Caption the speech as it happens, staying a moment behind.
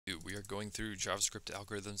are going through JavaScript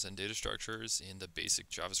algorithms and data structures in the basic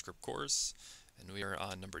JavaScript course, and we are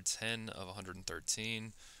on number 10 of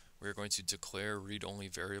 113. We are going to declare read-only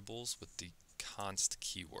variables with the const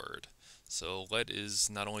keyword. So let is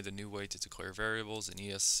not only the new way to declare variables in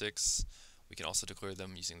ES6, we can also declare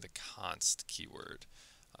them using the const keyword.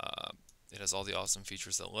 It has all the awesome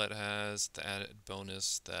features that let has, the added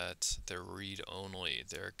bonus that they're read-only,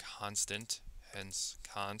 they're constant, hence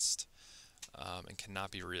const, and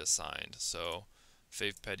cannot be reassigned. So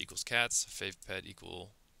favepet equals cats, favepet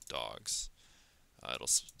equal dogs. It'll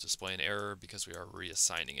display an error because we are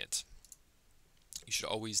reassigning it. You should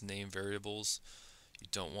always name variables you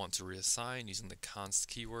don't want to reassign using the const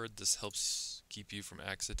keyword. This helps keep you from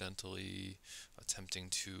accidentally attempting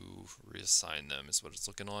to reassign them, is what it's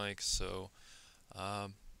looking like. So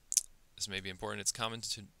this may be important. It's common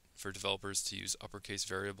for developers to use uppercase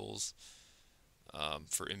variables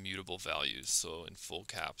for immutable values, so in full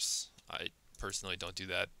caps. I personally don't do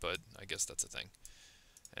that, but I guess that's a thing.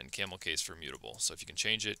 And camel case for immutable. So if you can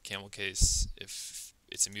change it, camel case, if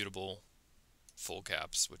it's immutable, full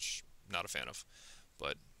caps, which I'm not a fan of.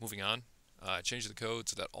 But moving on, change the code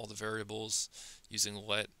so that all the variables using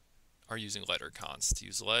let are using let or const.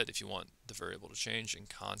 Use let if you want the variable to change, and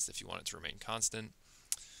const if you want it to remain constant.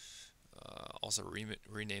 Also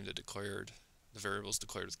rename the variables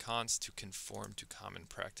declared with const to conform to common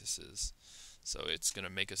practices. So it's going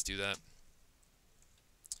to make us do that.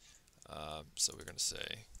 So we're going to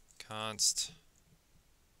say const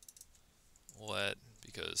let,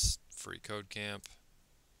 because free code camp.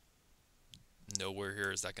 Nowhere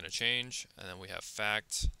here is that going to change. And then we have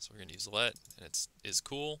fact, so we're going to use let, and it's is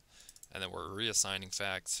cool. And then we're reassigning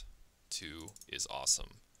fact to is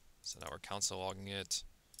awesome. So now we're console logging it.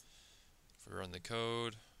 If we run the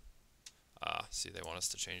code, see, they want us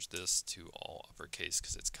to change this to all uppercase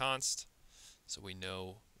because it's const, so we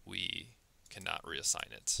know we cannot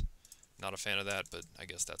reassign it. Not a fan of that, but I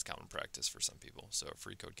guess that's common practice for some people. So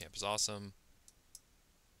free code camp is awesome.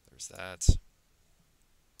 There's that.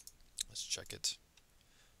 Let's check it.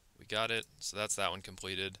 We got it. So that's that one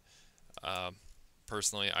completed.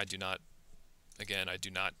 Personally, I do not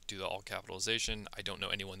do the all capitalization. I don't know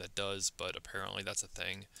anyone that does, but apparently that's a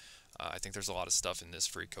thing. I think there's a lot of stuff in this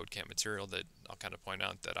free code camp material that I'll kind of point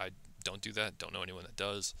out that I don't do that, don't know anyone that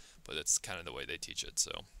does, but it's kind of the way they teach it.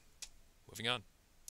 So moving on.